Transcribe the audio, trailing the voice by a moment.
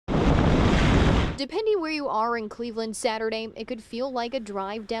Depending where you are in Cleveland Saturday, it could feel like a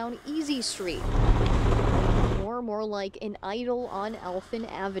drive down Easy Street, or more like an idle on Elfin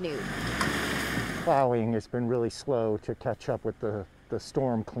Avenue. Plowing has been really slow to catch up with the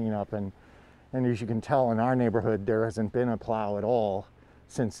storm cleanup, and as you can tell in our neighborhood, there hasn't been a plow at all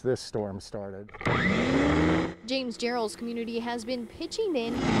since this storm started. James Gerald's community has been pitching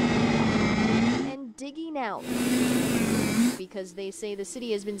in and digging out because they say the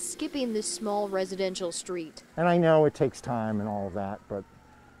city has been skipping this small residential street. And I know it takes time and all of that, but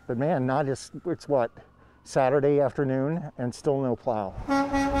man, it's what, Saturday afternoon and still no plow.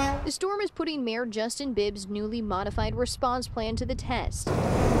 The storm is putting Mayor Justin Bibb's newly modified response plan to the test.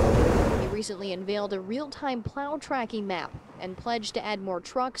 He recently unveiled a real-time plow tracking map and pledged to add more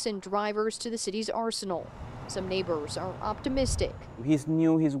trucks and drivers to the city's arsenal. Some neighbors are optimistic. He's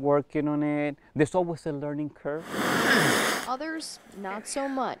new, he's working on it. There's always a learning curve. Others, not so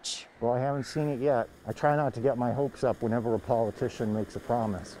much. Well, I haven't seen it yet. I try not to get my hopes up whenever a politician makes a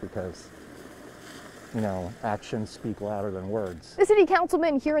promise because, you know, actions speak louder than words. The city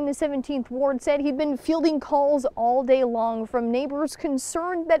councilman here in the 17th Ward said he'd been fielding calls all day long from neighbors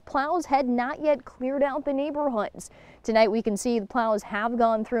concerned that plows had not yet cleared out the neighborhoods. Tonight we can see the plows have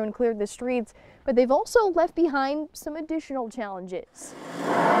gone through and cleared the streets, but they've also left behind some additional challenges.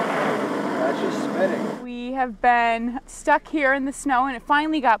 That's just spinning. We have been stuck here in the snow and it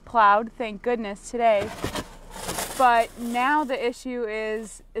finally got plowed, thank goodness, today. But now the issue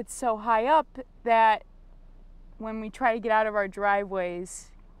is it's so high up that when we try to get out of our driveways,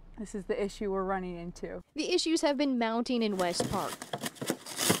 this is the issue we're running into. The issues have been mounting in West Park.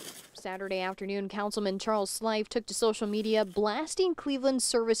 Saturday afternoon, Councilman Charles Slife took to social media blasting Cleveland's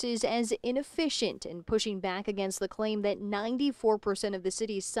services as inefficient and pushing back against the claim that 94% of the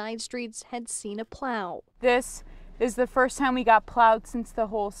city's side streets had seen a plow. This is the first time we got plowed since the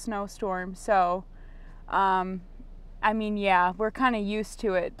whole snowstorm, so I mean, yeah, we're kind of used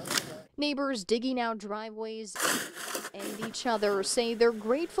to it. Neighbors digging out driveways and each other say they're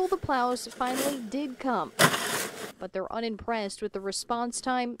grateful the plows finally did come, but they're unimpressed with the response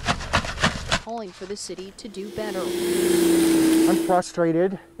time, calling for the city to do better. I'm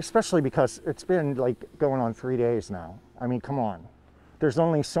frustrated, especially because it's been like going on 3 days now. I mean, come on. There's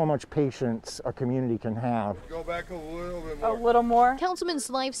only so much patience a community can have. Go back a little bit more. A little more? Councilman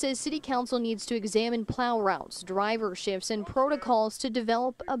Slife says city council needs to examine plow routes, driver shifts, and protocols to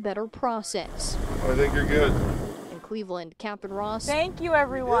develop a better process. I think you're good. In Cleveland, Catherine Ross. Thank you,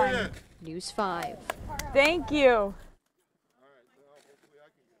 everyone. News 5. Thank you.